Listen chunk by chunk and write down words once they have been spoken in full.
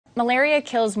Malaria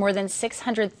kills more than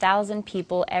 600,000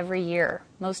 people every year,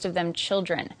 most of them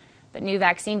children. But new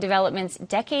vaccine developments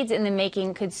decades in the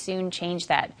making could soon change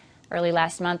that. Early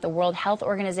last month, the World Health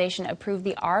Organization approved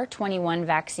the R21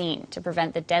 vaccine to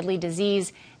prevent the deadly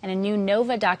disease, and a new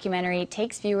Nova documentary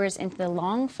takes viewers into the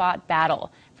long-fought battle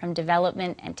from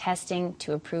development and testing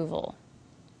to approval.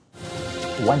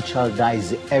 One child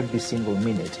dies every single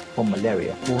minute from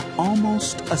malaria. For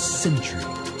almost a century,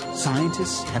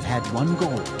 scientists have had one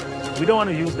goal. We don't want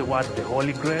to use the word the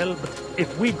Holy Grail, but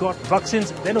if we got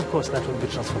vaccines, then of course that will be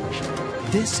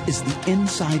transformational. This is the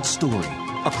inside story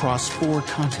across 4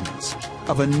 continents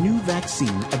of a new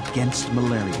vaccine against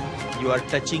malaria. You are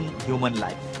touching human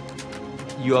life.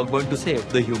 You are going to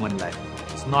save the human life.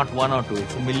 It's not 1 or 2,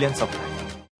 it's millions of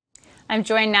lives. I'm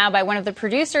joined now by one of the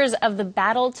producers of the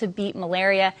battle to beat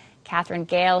malaria, Catherine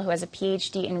Gale, who has a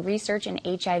PhD in research in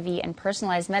HIV and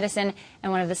personalized medicine,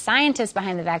 and one of the scientists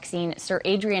behind the vaccine, Sir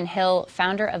Adrian Hill,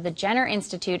 founder of the Jenner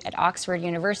Institute at Oxford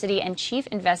University and chief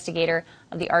investigator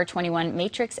of the R21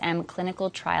 Matrix M clinical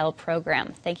trial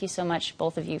program. Thank you so much,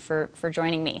 both of you, for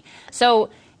joining me. So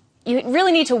you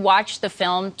really need to watch the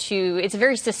film it's a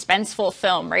very suspenseful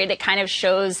film, right? It kind of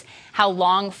shows how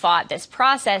long fought this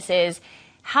process is.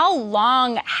 How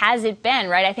long has it been,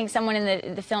 right? I think someone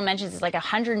in the film mentions it's like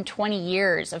 120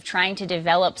 years of trying to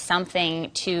develop something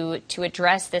to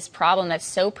address this problem that's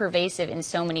so pervasive in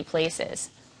so many places.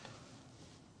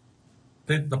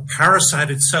 The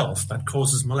parasite itself that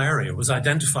causes malaria was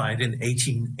identified in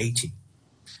 1880.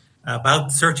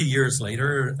 About 30 years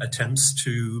later, attempts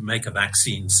to make a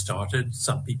vaccine started.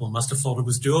 Some people must have thought it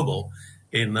was doable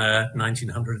in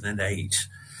 1908.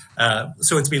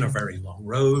 So it's been a very long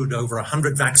road. Over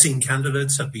 100 vaccine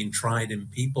candidates have been tried in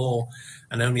people,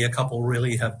 and only a couple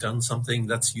really have done something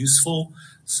that's useful.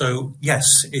 So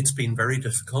yes, it's been very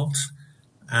difficult.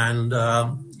 And,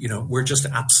 we're just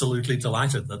absolutely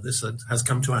delighted that this has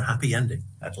come to a happy ending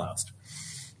at last.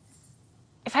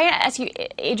 If I ask you,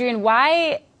 Adrian,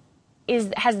 why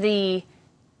has the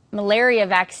malaria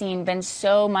vaccine been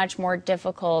so much more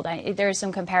difficult? There's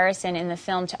some comparison in the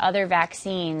film to other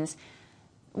vaccines.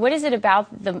 What is it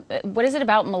about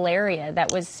malaria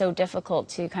that was so difficult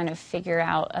to kind of figure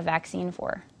out a vaccine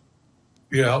for?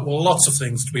 Yeah, well, lots of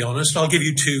things, to be honest. I'll give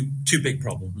you two big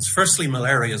problems. Firstly,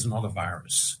 malaria is not a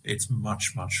virus. It's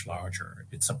much, much larger.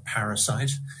 It's a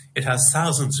parasite. It has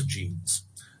thousands of genes.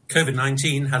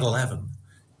 COVID-19 had 11.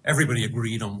 Everybody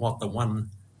agreed on what the one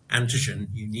antigen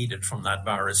you needed from that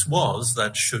virus was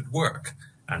that should work.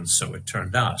 And so it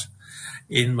turned out.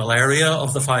 In malaria,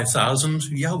 of the 5,000,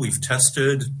 yeah, we've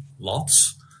tested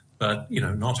lots, but,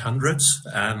 not hundreds.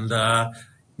 And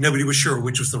nobody was sure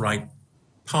which was the right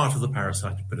part of the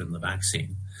parasite to put in the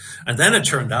vaccine. And then it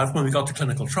turned out when we got to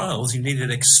clinical trials, you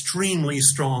needed extremely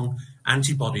strong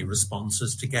antibody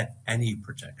responses to get any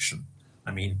protection.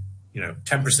 I mean,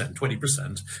 10%,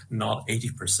 20%, not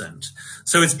 80%.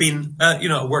 So it's been,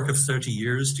 a work of 30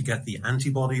 years to get the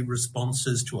antibody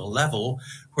responses to a level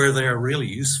where they are really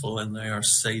useful and they are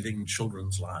saving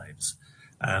children's lives.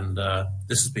 And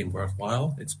this has been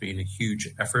worthwhile. It's been a huge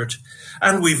effort.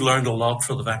 And we've learned a lot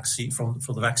for the vaccine,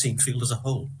 for the vaccine field as a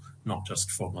whole, not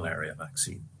just for malaria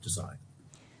vaccine design.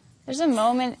 There's a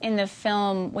moment in the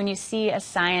film when you see a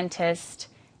scientist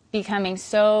becoming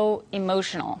so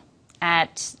emotional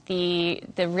at the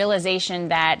realization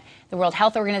that the World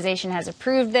Health Organization has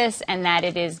approved this and that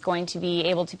it is going to be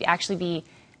able to actually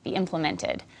be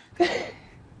implemented.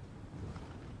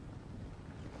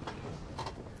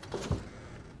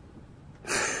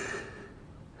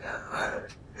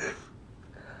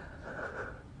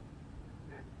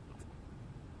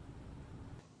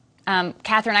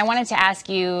 Catherine, I wanted to ask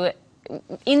you,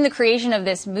 in the creation of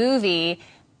this movie,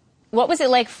 what was it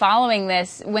like following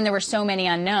this when there were so many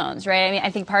unknowns, right? I mean,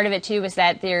 I think part of it, too, was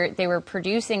that they were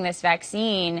producing this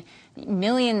vaccine,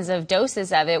 millions of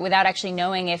doses of it, without actually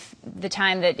knowing if the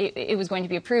time that it was going to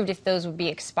be approved, if those would be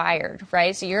expired,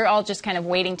 right? So you're all just kind of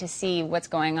waiting to see what's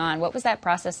going on. What was that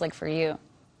process like for you?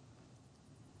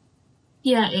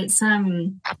 Yeah, it's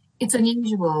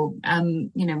unusual,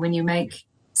 when you make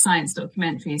science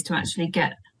documentaries to actually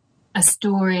get a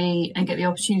story and get the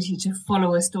opportunity to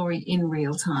follow a story in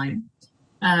real time.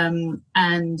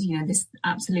 This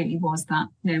absolutely was that.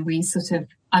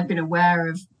 I've been aware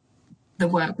of the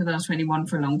work with R21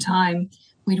 for a long time.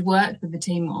 We'd worked with the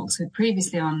team at Oxford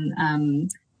previously on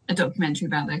a documentary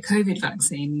about their COVID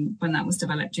vaccine when that was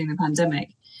developed during the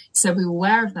pandemic. So we were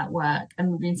aware of that work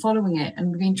and we've been following it and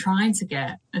we've been trying to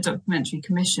get a documentary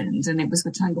commissioned, and it was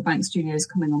with Tanglebank Studios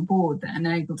coming on board that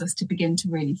enabled us to begin to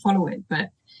really follow it.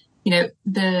 But,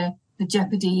 the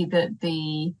jeopardy that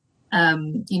the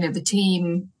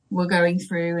team were going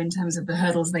through in terms of the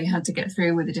hurdles they had to get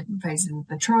through with the different phases of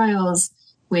the trials,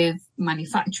 with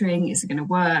manufacturing. Is it going to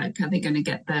work? Are they going to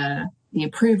get the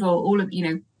approval? All of,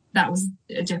 that was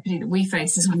a jeopardy that we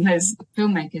faced as one of those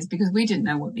filmmakers, because we didn't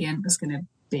know what the end was going to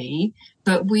be,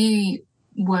 but we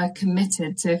were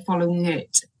committed to following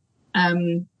it,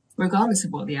 regardless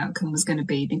of what the outcome was going to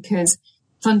be, because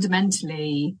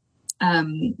fundamentally,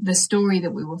 the story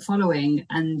that we were following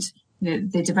and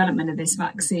the development of this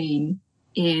vaccine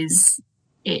is,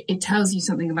 it tells you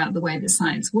something about the way that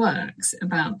science works,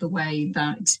 about the way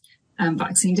that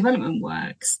vaccine development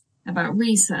works, about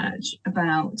research,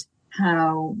 about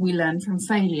how we learn from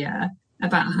failure,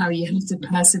 about how you have to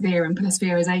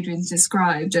persevere as Adrian's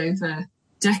described, over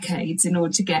decades in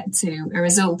order to get to a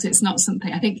result. It's not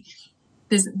something, I think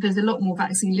there's a lot more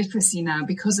vaccine literacy now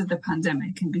because of the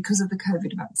pandemic and because of the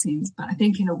COVID vaccines. But I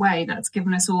think in a way that's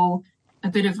given us all a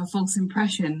bit of a false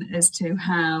impression as to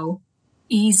how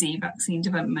easy vaccine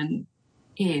development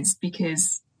is,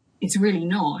 because it's really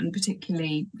not. And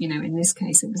particularly, in this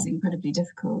case, it was incredibly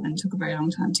difficult and took a very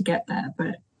long time to get there.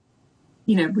 But,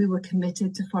 we were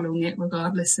committed to following it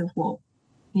regardless of what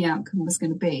the outcome was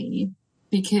going to be,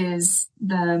 because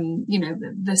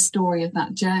the story of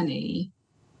that journey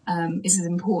is as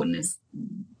important as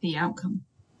the outcome.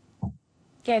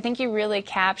 Yeah, I think you really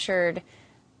captured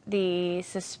the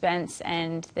suspense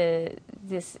and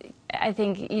I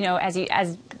think,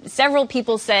 as several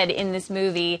people said in this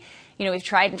movie, we've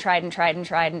tried and tried and tried and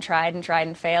tried and tried and tried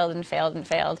and failed and failed and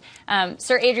failed.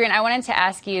 Sir Adrian, I wanted to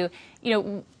ask you,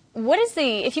 what is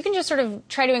if you can just sort of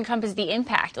try to encompass the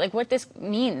impact, like what this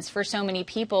means for so many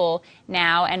people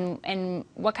now, and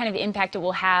what kind of impact it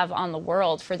will have on the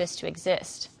world for this to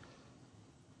exist?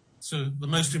 So the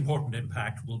most important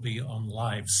impact will be on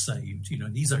lives saved.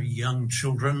 These are young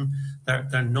children.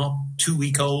 They're not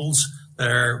 2-week-olds.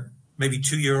 They're maybe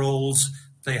 2-year-olds.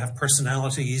 They have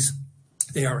personalities.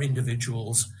 They are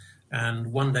individuals.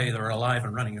 And one day they're alive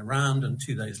and running around, and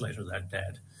 2 days later they're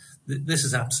dead. This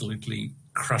is absolutely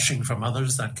crushing for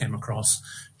mothers. That came across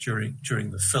during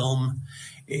the film.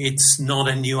 It's not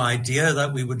a new idea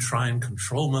that we would try and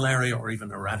control malaria or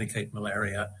even eradicate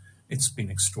malaria. It's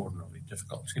been extraordinarily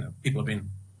difficult. People have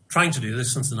been trying to do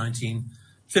this since the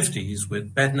 1950s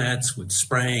with bed nets, with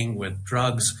spraying, with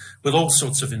drugs, with all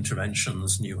sorts of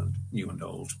interventions, new and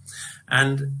old.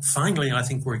 And finally, I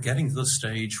think we're getting to the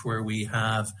stage where we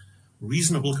have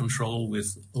reasonable control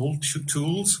with old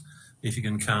tools. If you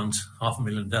can count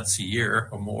 500,000 deaths a year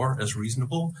or more as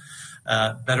reasonable,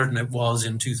 better than it was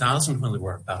in 2000 when there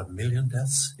were about 1 million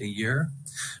deaths a year.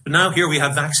 But now here we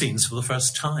have vaccines for the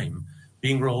first time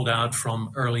being rolled out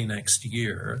from early next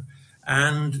year.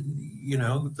 And,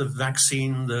 the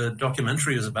vaccine the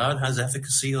documentary is about has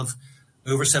efficacy of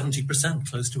over 70%,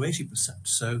 close to 80%.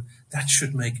 So that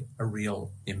should make a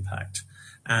real impact.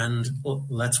 And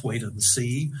let's wait and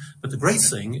see. But the great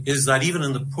thing is that even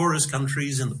in the poorest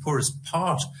countries, in the poorest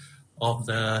part of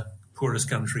the poorest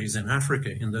countries in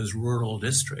Africa, in those rural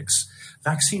districts,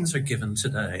 vaccines are given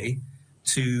today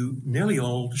to nearly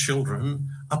all children,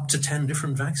 up to 10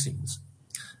 different vaccines.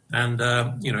 And,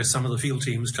 some of the field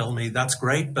teams tell me that's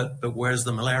great, but where's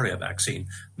the malaria vaccine?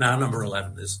 Now, number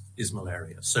 11 is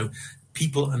malaria. So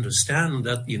people understand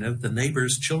that, the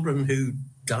neighbors' children who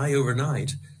die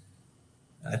overnight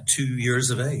at 2 years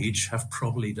of age have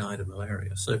probably died of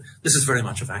malaria. So this is very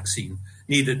much a vaccine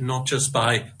needed not just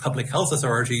by public health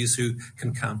authorities who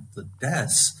can count the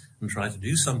deaths and try to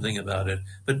do something about it,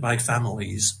 but by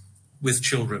families with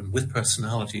children, with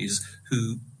personalities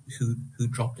who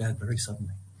drop dead very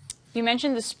suddenly. You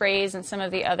mentioned the sprays and some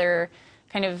of the other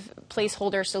kind of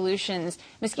placeholder solutions.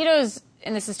 Mosquitoes,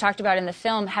 and this is talked about in the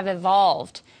film, have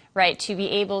evolved, right, to be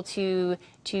able to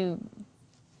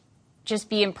just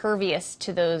be impervious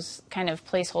to those kind of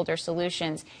placeholder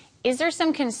solutions. Is there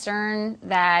some concern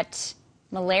that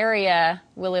malaria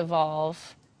will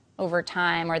evolve over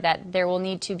time, or that there will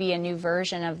need to be a new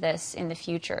version of this in the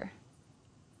future?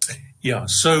 Yeah,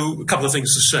 so a couple of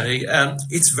things to say.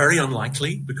 It's very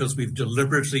unlikely, because we've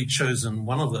deliberately chosen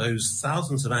one of those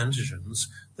thousands of antigens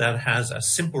that has a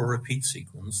simple repeat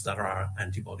sequence that our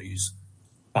antibodies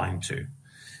bind to.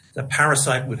 The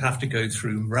parasite would have to go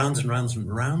through rounds and rounds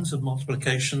and rounds of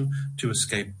multiplication to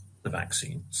escape the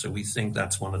vaccine. So we think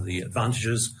that's one of the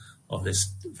advantages of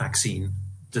this vaccine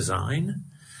design.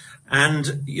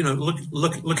 And,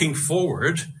 looking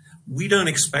forward, we don't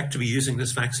expect to be using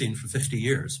this vaccine for 50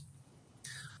 years.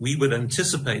 We would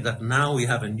anticipate that now we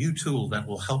have a new tool that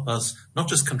will help us not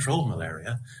just control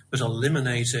malaria, but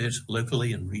eliminate it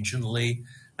locally and regionally,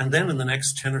 and then in the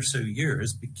next 10 or so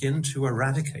years begin to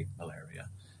eradicate malaria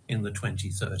in the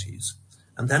 2030s.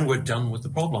 and then we're done with the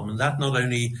problem. And that not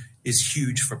only is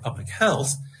huge for public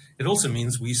health, it also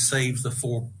means we save the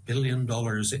 $4 billion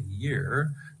a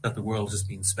year that the world has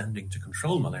been spending to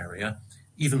control malaria,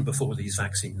 even before these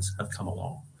vaccines have come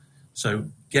along. So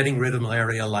getting rid of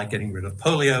malaria, like getting rid of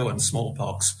polio and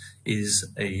smallpox, is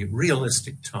a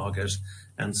realistic target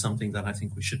and something that I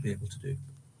think we should be able to do.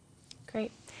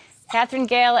 Great. Catherine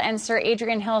Gale and Sir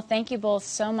Adrian Hill, thank you both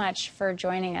so much for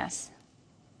joining us.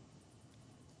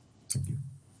 Thank you.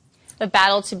 The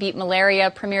Battle to Beat Malaria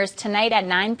premieres tonight at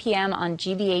 9 p.m. on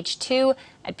GBH2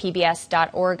 at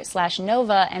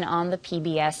pbs.org/Nova and on the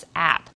PBS app.